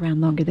Tree's been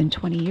around longer than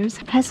 20 years.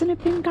 Hasn't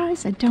it been,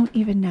 guys? I don't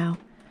even know.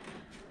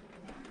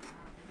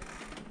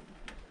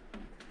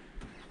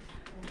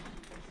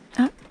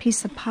 Oh,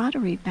 piece of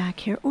pottery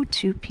back here. Oh,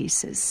 2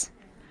 pieces.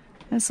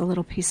 There's a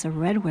little piece of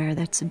redware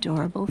that's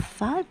adorable.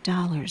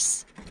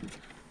 $5.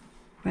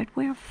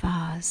 Redware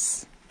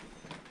vase.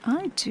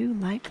 I do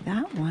like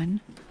that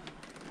one.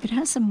 It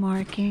has a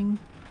marking.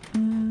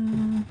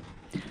 I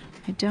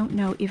don't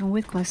know, even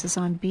with glasses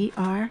on.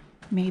 BR,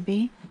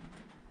 maybe.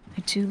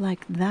 I do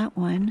like that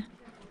one.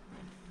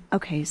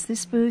 Okay, is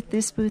this booth?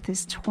 This booth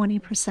is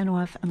 20%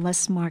 off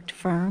unless marked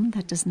firm.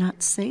 That does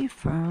not say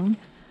firm.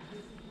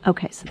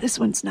 Okay, so this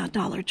one's not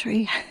Dollar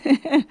Tree.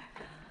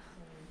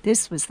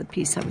 This was the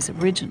piece I was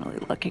originally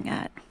looking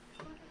at.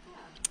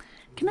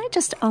 Can I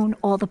just own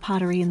all the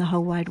pottery in the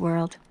whole wide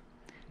world?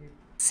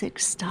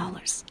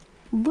 $6.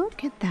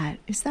 Look at that.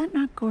 Is that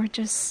not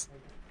gorgeous?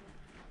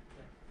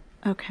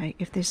 Okay,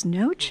 if there's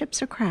no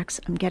chips or cracks,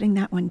 I'm getting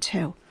that one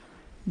too.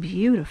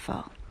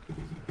 Beautiful.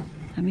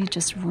 Let me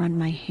just run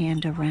my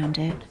hand around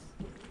it.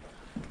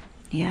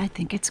 Yeah, I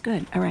think it's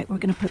good. All right, we're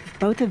going to put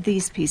both of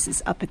these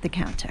pieces up at the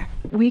counter.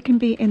 We can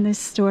be in this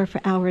store for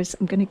hours.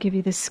 I'm going to give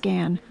you the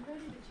scan.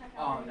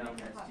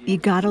 You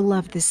gotta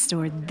love this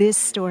store. This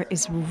store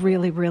is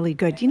really, really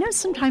good. You know,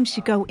 sometimes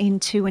you go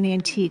into an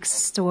antique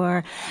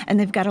store and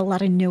they've got a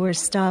lot of newer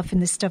stuff and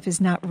this stuff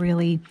is not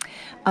really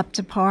up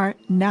to par.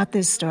 Not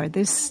this store.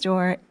 This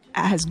store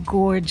has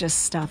gorgeous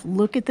stuff.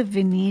 Look at the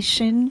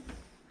Venetian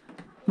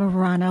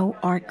Murano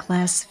art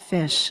glass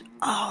fish.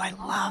 Oh, I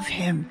love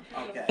him.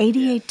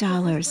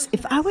 $88.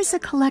 If I was a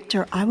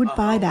collector, I would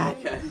buy that.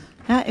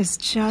 That is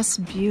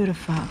just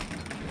beautiful.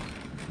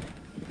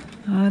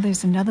 Oh,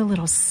 there's another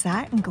little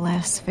satin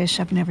glass fish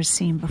I've never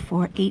seen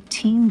before.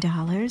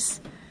 $18.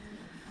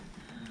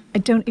 I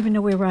don't even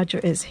know where Roger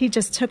is. He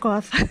just took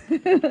off.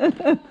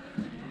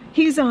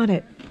 He's on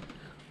it.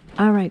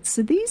 All right,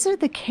 so these are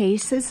the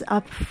cases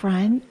up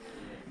front.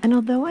 And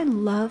although I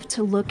love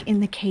to look in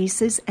the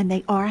cases, and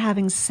they are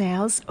having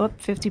sales,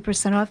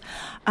 50% off,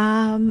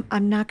 I'm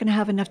not going to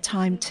have enough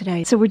time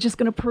today. So we're just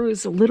going to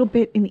peruse a little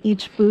bit in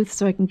each booth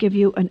so I can give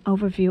you an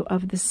overview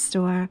of the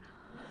store.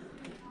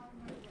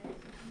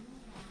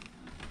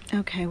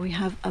 Okay, we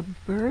have a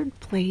bird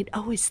plate.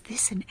 Oh, is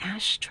this an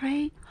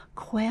ashtray?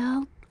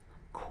 Quail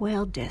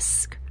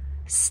disc.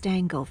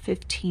 Stangle,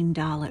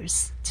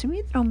 $15. To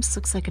me, that almost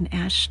looks like an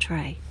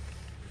ashtray.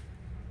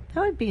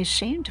 That would be a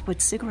shame to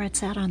put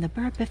cigarettes out on the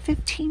bird, but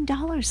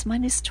 $15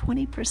 minus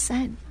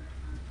 20%.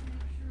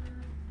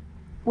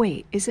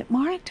 Wait, is it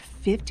marked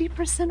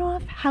 50%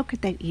 off? How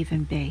could that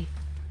even be?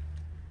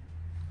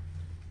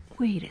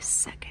 Wait a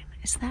second,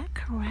 is that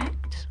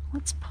correct?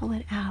 Let's pull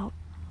it out.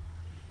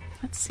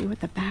 Let's see what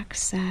the back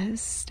says.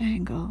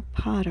 Stangle,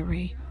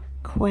 pottery,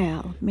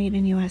 quail, made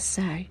in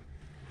USA.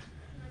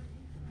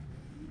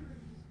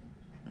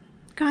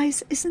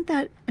 Guys, isn't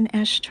that an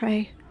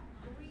ashtray?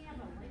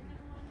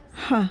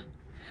 Huh.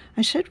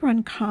 I should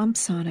run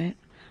comps on it.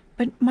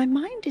 But my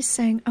mind is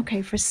saying,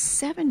 okay, for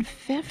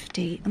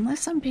 $7.50,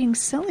 unless I'm being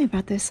silly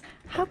about this,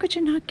 how could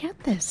you not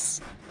get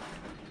this?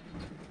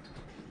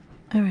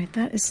 All right,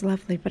 that is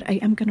lovely, but I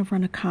am going to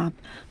run a comp.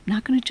 I'm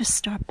not going to just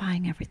start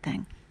buying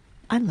everything.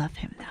 I love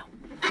him,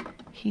 though.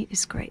 He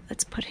is great.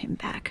 Let's put him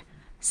back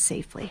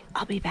safely.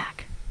 I'll be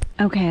back.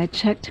 Okay, I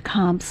checked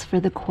comps for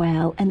the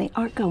quail, and they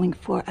are going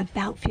for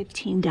about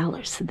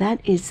 $15. So that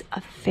is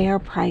a fair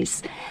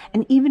price.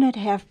 And even at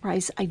half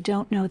price, I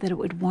don't know that it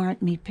would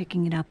warrant me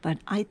picking it up, but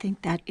I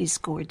think that is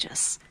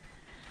gorgeous.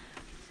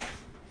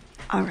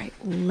 All right,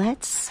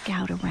 let's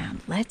scout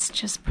around. Let's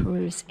just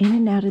peruse in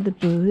and out of the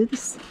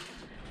booths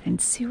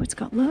and see what's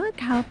going on. Look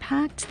how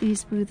packed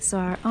these booths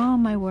are. Oh,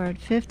 my word,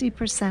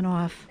 50%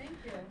 off.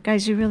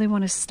 Guys, you really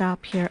want to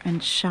stop here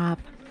and shop.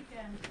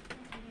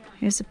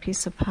 Here's a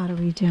piece of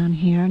pottery down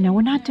here. Now,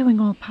 we're not doing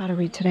all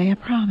pottery today, I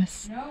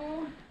promise.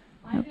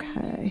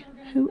 Okay,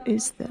 who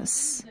is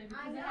this?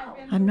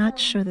 I'm not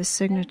sure the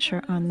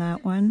signature on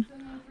that one.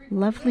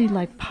 Lovely,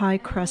 like pie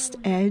crust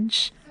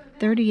edge.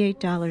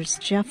 $38,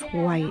 Jeff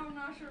White.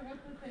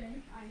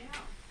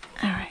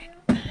 All right.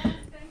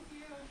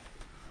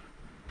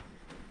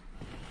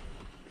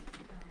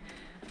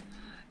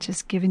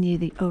 Just giving you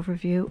the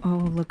overview.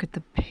 Oh, look at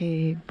the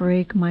pig.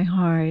 Break my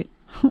heart.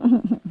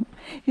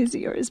 His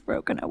ear is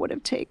broken. I would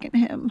have taken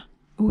him.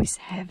 Oh, he's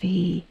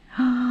heavy.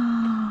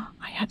 I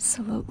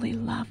absolutely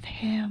love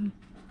him.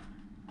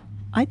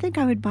 I think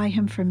I would buy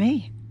him for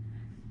me.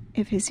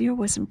 If his ear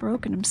wasn't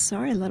broken, I'm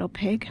sorry, little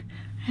pig.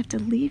 I have to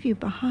leave you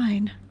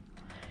behind.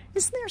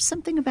 Isn't there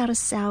something about a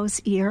sow's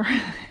ear?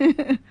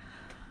 I'm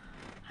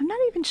not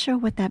even sure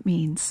what that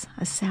means,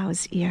 a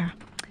sow's ear.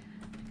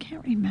 I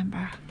can't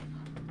remember.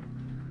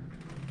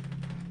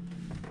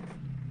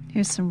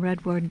 Here's some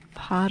redwood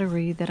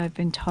pottery that I've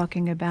been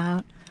talking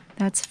about.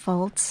 That's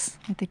Fultz.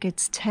 I think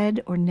it's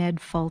Ted or Ned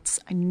Fultz.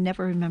 I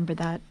never remember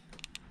that.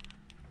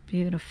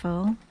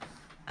 Beautiful.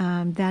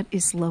 That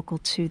is local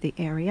to the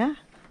area.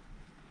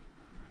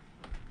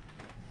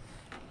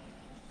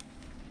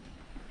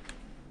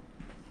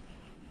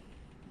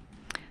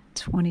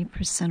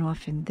 $20%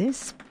 off in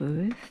this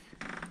booth.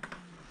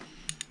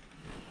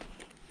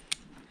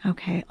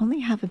 Okay, only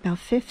have about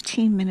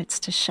 15 minutes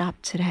to shop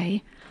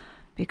today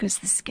because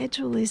the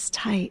schedule is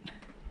tight.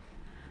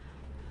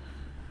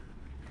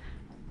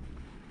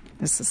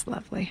 This is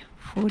lovely.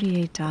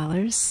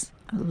 $48.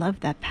 I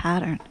love that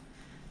pattern.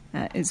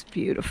 That is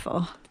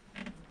beautiful.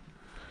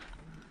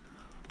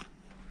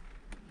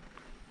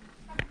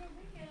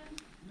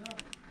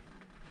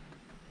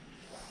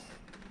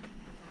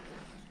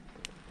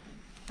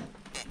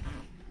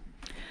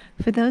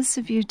 For those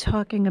of you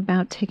talking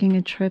about taking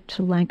a trip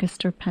to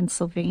Lancaster,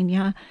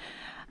 Pennsylvania,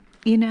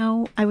 you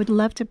know, I would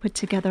love to put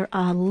together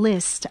a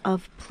list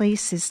of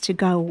places to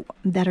go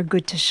that are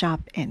good to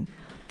shop in.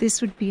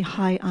 This would be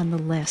high on the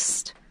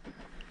list.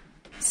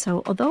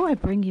 So although I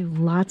bring you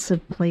lots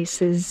of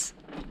places,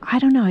 I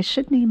don't know, I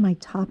should name my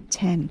top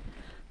 10.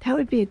 That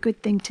would be a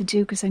good thing to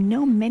do because I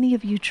know many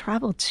of you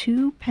travel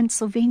to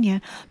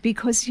Pennsylvania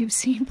because you've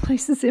seen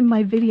places in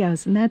my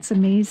videos, and that's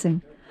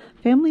amazing.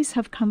 Families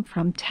have come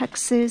from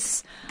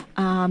Texas,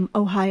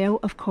 Ohio,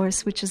 of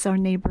course, which is our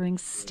neighboring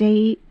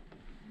state.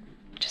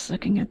 Just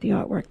looking at the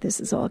artwork, this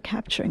is all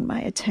capturing my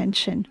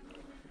attention.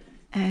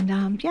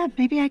 And yeah,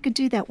 maybe I could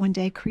do that one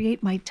day,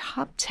 create my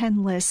top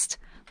 10 list.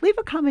 Leave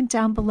a comment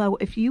down below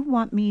if you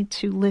want me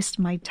to list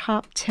my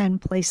top 10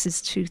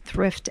 places to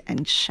thrift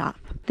and shop.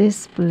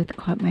 This booth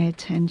caught my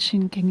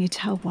attention. Can you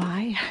tell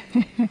why?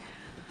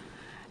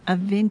 A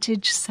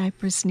vintage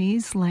cypress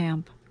knees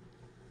lamp.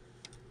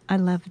 I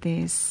love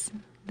these.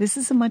 This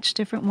is a much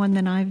different one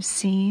than I've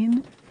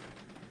seen,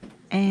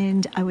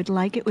 and I would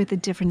like it with a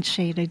different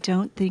shade. I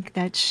don't think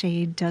that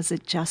shade does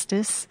it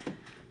justice.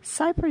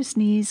 Cypress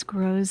knees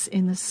grows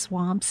in the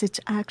swamps. It's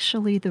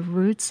actually the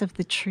roots of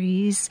the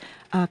trees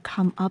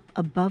come up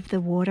above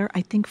the water,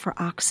 I think for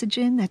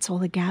oxygen. That's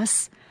all I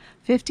guess.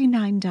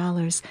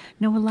 $59.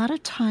 Now, a lot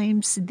of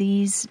times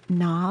these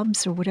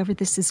knobs, or whatever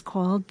this is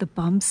called, the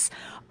bumps,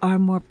 are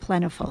more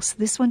plentiful. So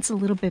this one's a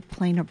little bit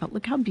plainer, but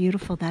look how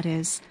beautiful that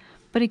is.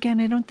 But again,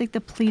 I don't think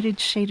the pleated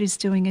shade is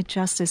doing it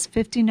justice.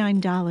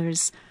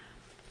 $59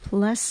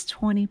 plus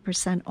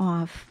 20%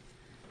 off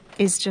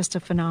is just a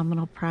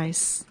phenomenal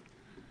price.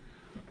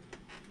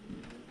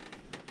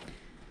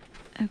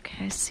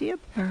 Okay, I see a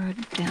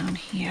bird down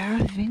here.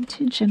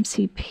 Vintage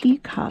MC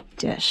peacock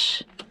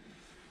dish.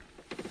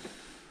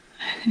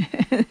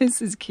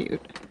 This is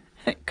cute.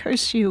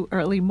 Curse you,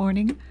 early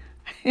morning.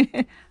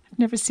 I've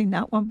never seen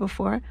that one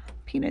before.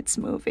 Peanuts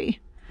movie.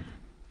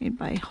 Made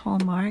by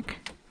Hallmark.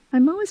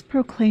 I'm always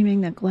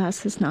proclaiming that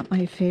glass is not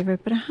my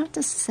favorite, but I have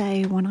to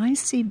say, when I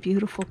see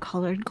beautiful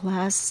colored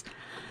glass,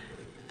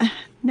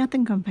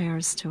 nothing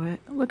compares to it.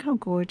 Look how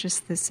gorgeous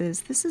this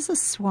is. This is a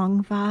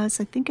swung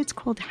vase. I think it's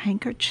called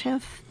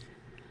Handkerchief.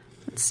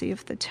 Let's see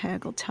if the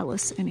tag will tell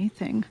us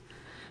anything.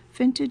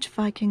 Vintage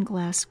Viking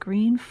glass,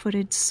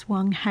 green-footed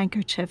swung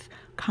handkerchief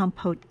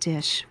compote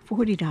dish,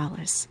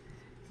 $40.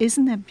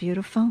 Isn't that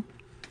beautiful?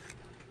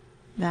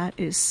 That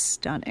is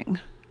stunning.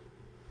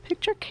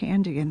 Picture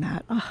candy in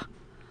that. Oh,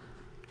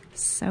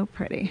 so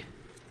pretty.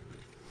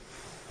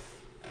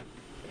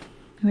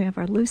 We have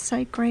our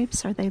lucite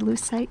grapes. Are they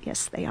lucite?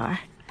 Yes, they are.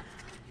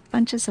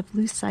 Bunches of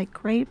lucite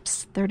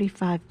grapes,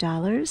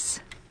 $35.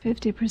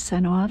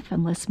 50% off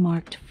unless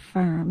marked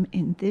firm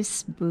in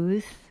this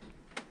booth.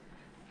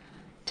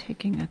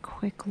 Taking a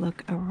quick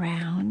look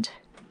around.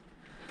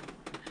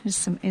 There's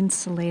some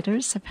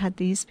insulators. I've had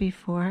these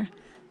before.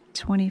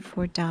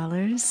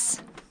 $24.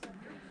 Is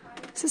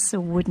this a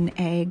wooden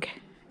egg?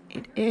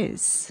 It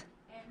is.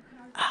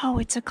 Oh,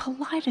 it's a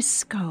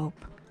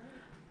kaleidoscope.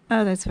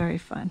 Oh, that's very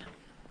fun.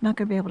 Not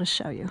going to be able to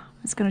show you.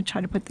 I was going to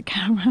try to put the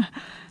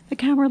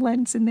camera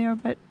lens in there,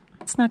 but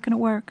it's not going to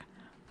work.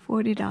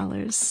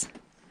 $40.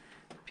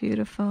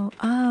 Beautiful.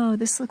 Oh,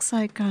 this looks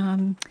like,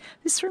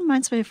 this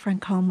reminds me of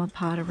Francoma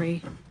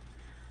pottery.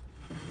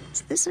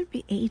 So this would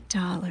be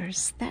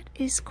 $8. That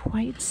is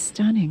quite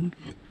stunning.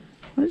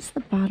 What does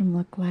the bottom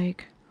look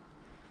like?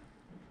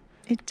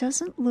 It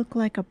doesn't look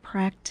like a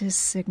practice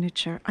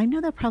signature. I know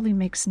that probably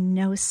makes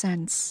no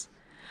sense.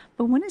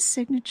 But when a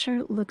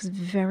signature looks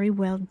very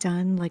well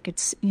done, like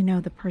it's, you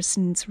know, the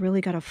person's really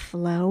got a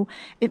flow,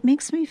 it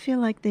makes me feel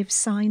like they've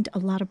signed a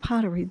lot of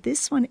pottery.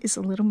 This one is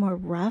a little more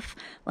rough,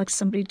 like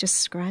somebody just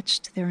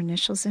scratched their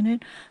initials in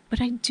it.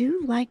 But I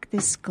do like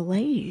this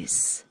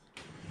glaze.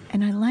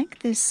 And I like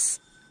this,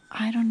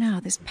 I don't know,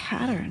 this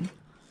pattern.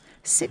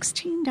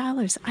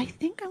 $16. I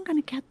think I'm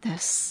going to get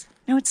this.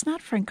 No, it's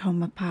not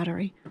Francoma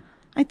pottery.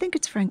 I think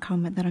it's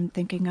Francoma that I'm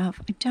thinking of.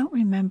 I don't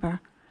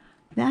remember.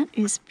 That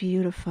is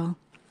beautiful.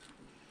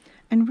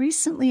 And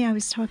recently I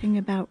was talking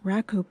about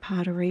raku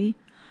pottery,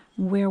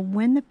 where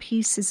when the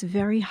piece is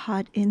very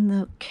hot in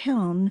the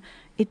kiln,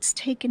 it's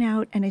taken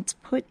out and it's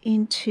put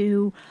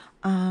into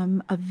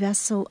a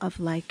vessel of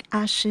like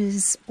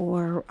ashes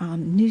or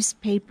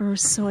newspaper,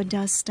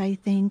 sawdust, I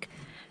think,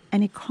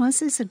 and it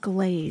causes a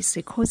glaze.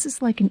 It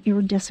causes like an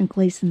iridescent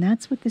glaze, and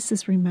that's what this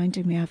is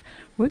reminding me of.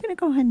 We're going to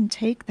go ahead and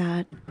take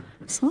that,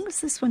 as long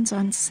as this one's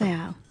on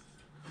sale.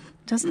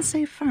 Doesn't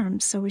say firm,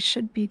 so we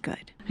should be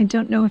good. I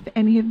don't know if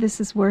any of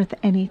this is worth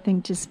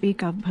anything to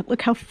speak of, but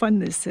look how fun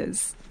this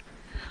is.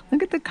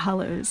 Look at the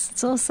colors.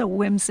 It's also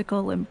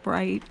whimsical and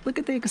bright. Look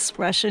at the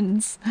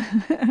expressions.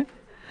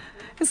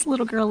 This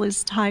little girl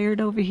is tired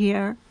over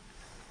here.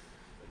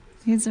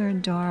 These are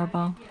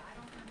adorable.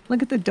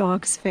 Look at the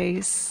dog's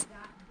face.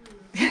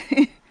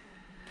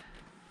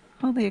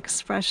 All the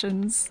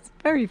expressions.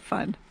 Very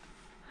fun.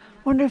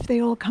 Wonder if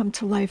they all come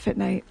to life at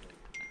night.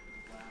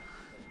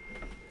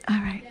 All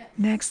right,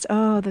 next,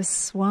 oh, the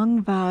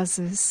swung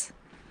vases.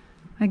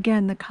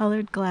 Again, the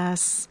colored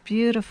glass,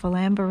 beautiful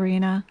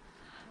amberina.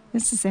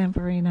 This is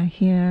amberina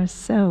here,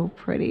 so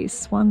pretty.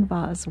 Swung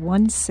vase,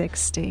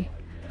 $160.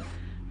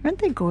 Aren't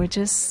they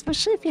gorgeous?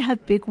 Especially if you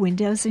have big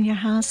windows in your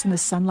house and the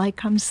sunlight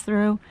comes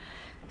through.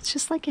 It's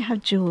just like you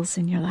have jewels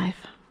in your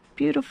life.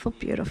 Beautiful,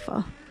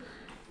 beautiful.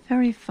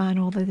 Very fun,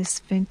 all of this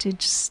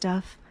vintage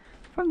stuff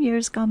from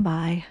years gone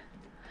by.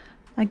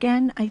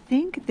 Again, I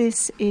think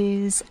this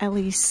is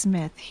Ellie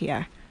Smith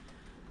here.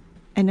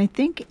 And I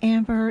think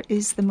amber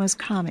is the most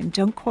common.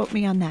 Don't quote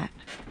me on that.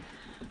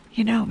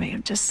 You know me,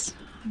 I'm just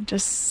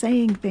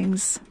saying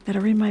things that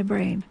are in my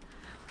brain.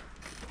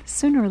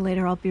 Sooner or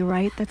later I'll be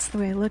right. That's the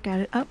way I look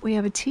at it. Oh, we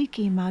have a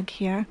tiki mug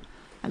here.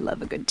 I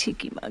love a good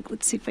tiki mug.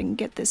 Let's see if I can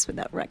get this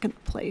without wrecking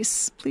the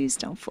place. Please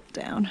don't fall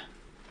down.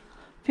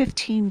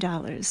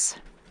 $15.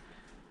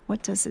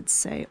 What does it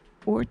say?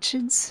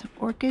 Orchids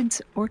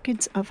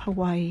of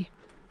Hawaii.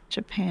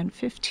 Japan,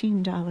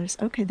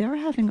 $15. Okay, they're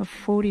having a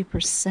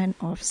 40%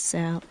 off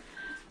sale.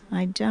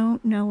 I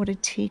don't know what a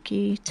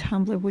tiki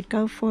tumbler would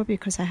go for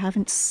because I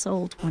haven't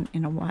sold one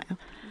in a while.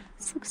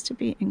 This looks to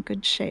be in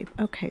good shape.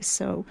 Okay,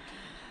 so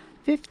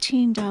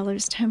 $15,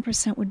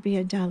 10% would be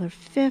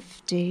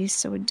 $1.50.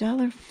 So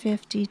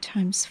 $1.50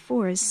 times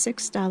 4 is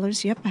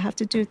 $6. Yep, I have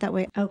to do it that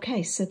way.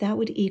 Okay, so that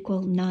would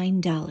equal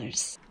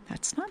 $9.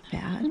 That's not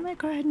bad. I might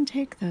go ahead and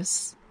take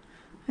this.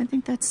 I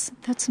think that's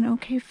an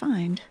okay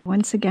find.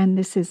 Once again,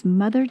 this is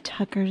Mother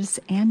Tucker's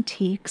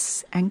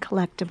Antiques and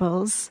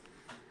Collectibles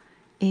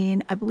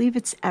in, I believe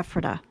it's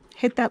Ephrata.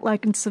 Hit that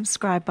like and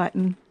subscribe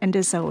button, and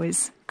as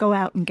always, go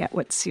out and get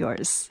what's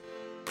yours.